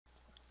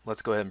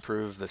let's go ahead and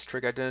prove this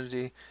trig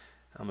identity.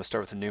 I'm going to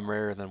start with the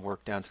numerator and then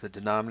work down to the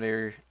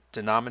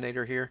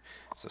denominator here.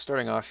 So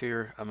starting off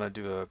here, I'm going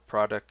to do a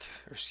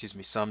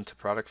sum to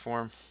product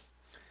form.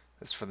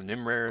 This for the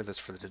numerator, this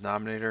for the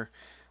denominator.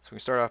 So we can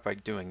start off by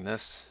doing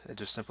this. It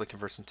just simply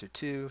converts into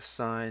 2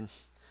 sine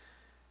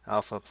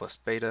alpha plus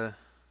beta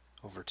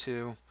over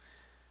 2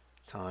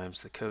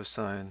 times the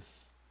cosine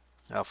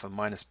alpha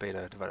minus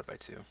beta divided by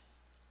 2.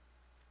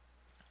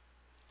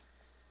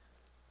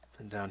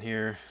 And down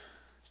here,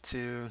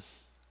 2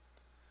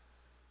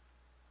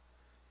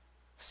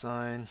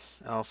 sine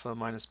alpha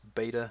minus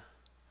beta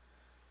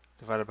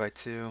divided by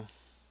 2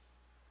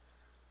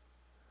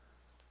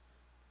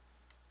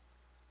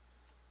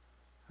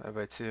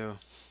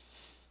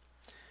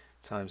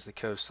 times the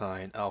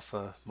cosine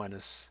alpha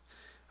minus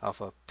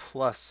alpha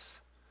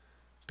plus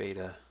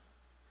beta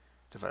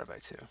divided by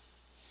 2.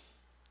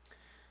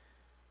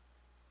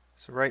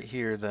 So right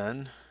here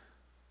then,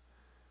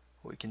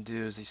 what we can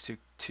do is these two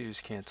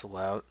 2's cancel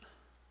out,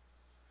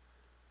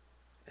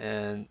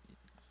 and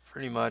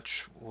pretty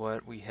much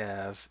what we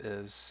have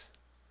is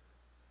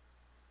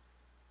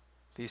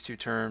these two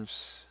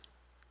terms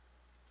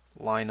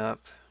line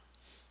up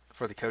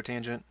for the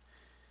cotangent,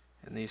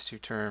 and these two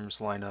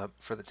terms line up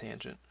for the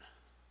tangent.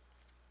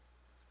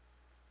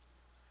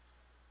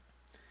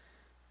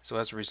 So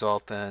as a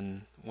result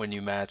then, when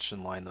you match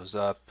and line those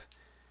up,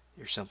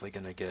 you're simply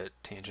going to get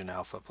tangent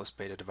alpha plus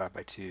beta divided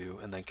by 2,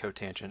 and then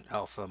cotangent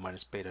alpha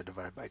minus beta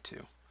divided by 2.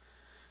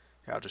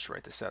 Here, I'll just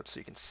write this out so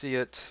you can see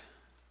it.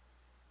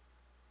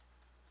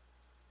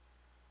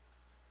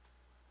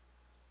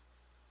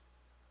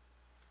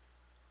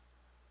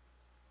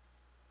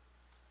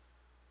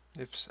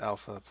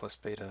 Alpha plus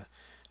beta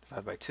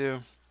divided by 2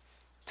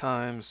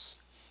 times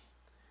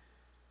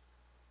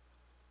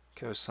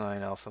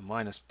cosine alpha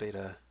minus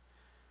beta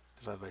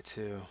divided by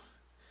 2,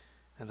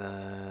 and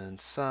then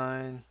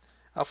sine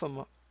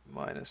alpha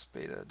minus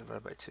beta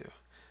divided by 2.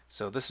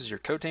 So this is your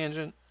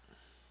cotangent,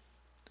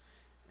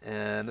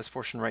 and this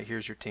portion right here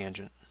is your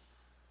tangent.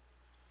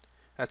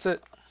 That's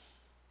it.